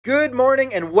Good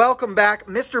morning and welcome back.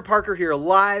 Mr. Parker here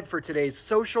live for today's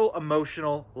social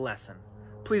emotional lesson.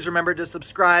 Please remember to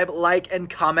subscribe, like, and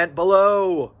comment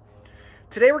below.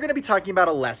 Today we're going to be talking about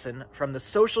a lesson from the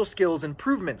Social Skills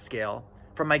Improvement Scale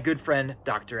from my good friend,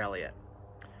 Dr. Elliott.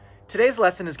 Today's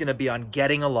lesson is going to be on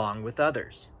getting along with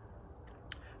others.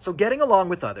 So getting along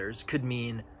with others could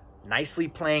mean nicely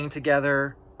playing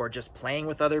together, or just playing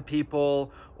with other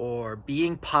people, or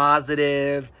being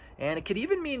positive, and it could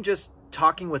even mean just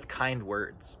talking with kind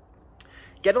words.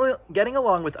 Getting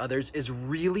along with others is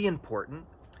really important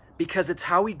because it's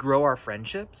how we grow our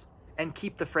friendships and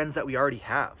keep the friends that we already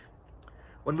have.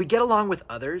 When we get along with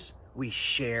others, we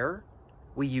share,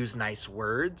 we use nice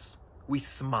words, we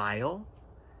smile,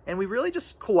 and we really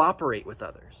just cooperate with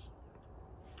others.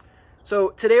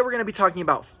 So today we're going to be talking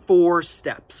about 4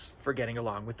 steps for getting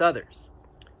along with others.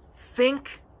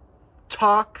 Think,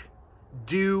 talk,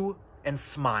 do, and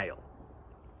smile.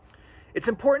 It's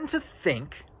important to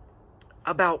think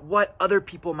about what other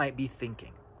people might be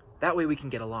thinking. That way we can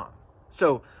get along.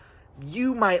 So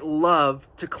you might love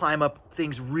to climb up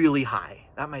things really high.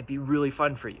 That might be really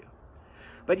fun for you.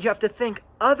 But you have to think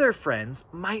other friends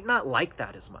might not like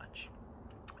that as much.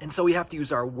 And so we have to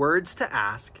use our words to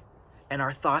ask and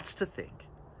our thoughts to think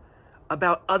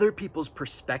about other people's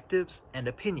perspectives and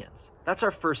opinions. That's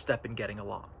our first step in getting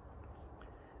along.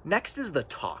 Next is the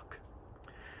talk.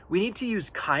 We need to use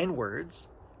kind words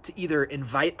to either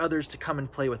invite others to come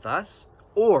and play with us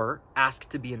or ask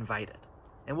to be invited.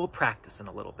 And we'll practice in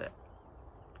a little bit.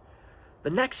 The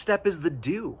next step is the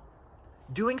do.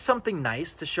 Doing something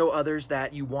nice to show others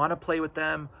that you want to play with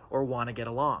them or want to get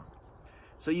along.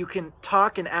 So you can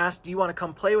talk and ask, do you want to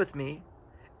come play with me?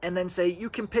 And then say, you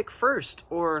can pick first.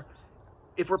 Or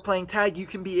if we're playing tag, you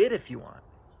can be it if you want.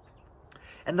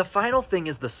 And the final thing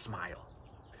is the smile.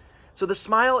 So the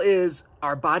smile is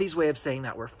our body's way of saying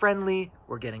that we're friendly,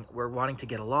 we're wanting to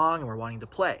get along, and we're wanting to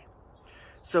play.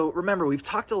 So remember, we've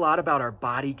talked a lot about our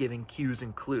body giving cues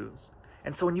and clues.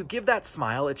 And so when you give that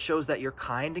smile, it shows that you're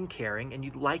kind and caring and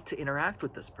you'd like to interact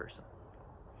with this person.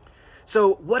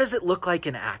 So what does it look like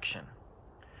in action?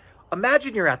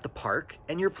 Imagine you're at the park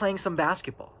and you're playing some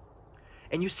basketball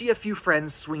and you see a few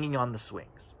friends swinging on the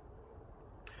swings.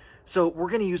 So we're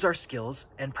going to use our skills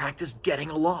and practice getting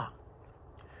along.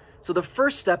 So the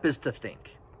first step is to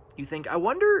think. You think, I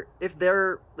wonder if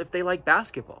they like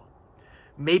basketball.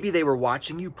 Maybe they were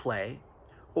watching you play,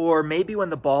 or maybe when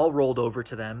the ball rolled over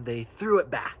to them, they threw it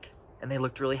back and they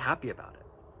looked really happy about it.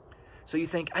 So you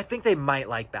think, I think they might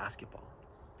like basketball.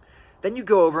 Then you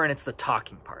go over and it's the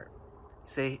talking part. You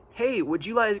say, hey, would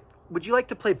you like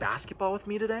to play basketball with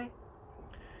me today?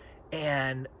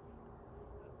 And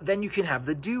then you can have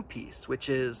the do piece, which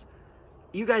is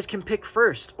you guys can pick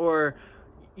first, or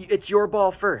it's your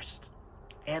ball first.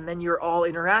 And then you're all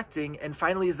interacting, and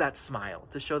finally is that smile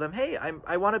to show them, hey,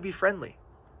 I want to be friendly.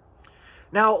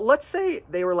 Now, let's say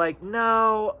they were like,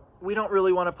 no, we don't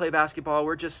really want to play basketball.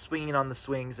 We're just swinging on the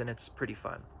swings, and it's pretty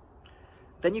fun.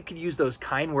 Then you could use those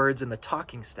kind words in the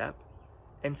talking step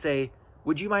and say,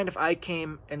 would you mind if I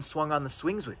came and swung on the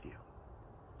swings with you?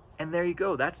 And there you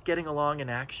go. That's getting along in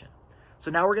action.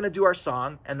 So now we're going to do our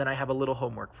song, and then I have a little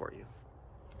homework for you.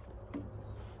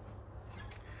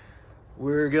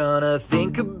 We're gonna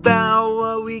think about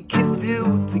what we can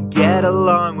do to get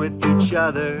along with each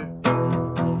other.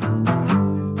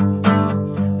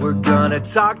 We're gonna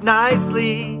talk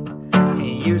nicely and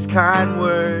use kind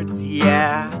words,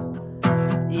 yeah.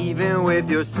 Even with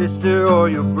your sister or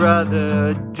your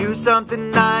brother, do something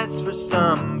nice for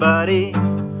somebody.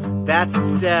 That's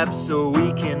a step so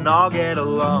we can all get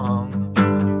along.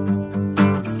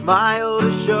 Smile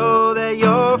to show that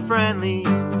you're friendly.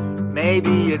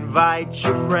 Maybe invite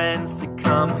your friends to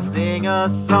come sing a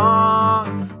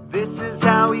song. This is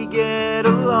how we get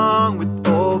along with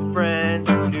old friends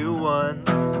and new ones.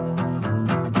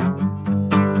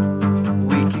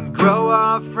 We can grow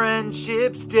our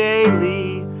friendships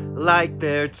daily like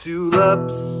they're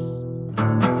tulips.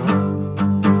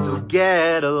 So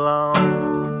get along.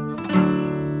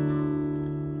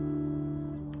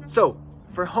 So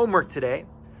for homework today,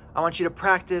 I want you to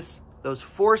practice those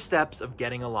 4 steps of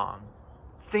getting along.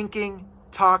 Thinking,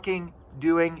 talking,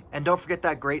 doing, and don't forget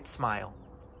that great smile.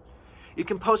 You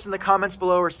can post in the comments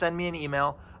below or send me an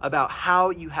email about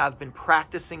how you have been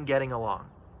practicing getting along.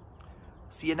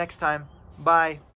 See you next time. Bye.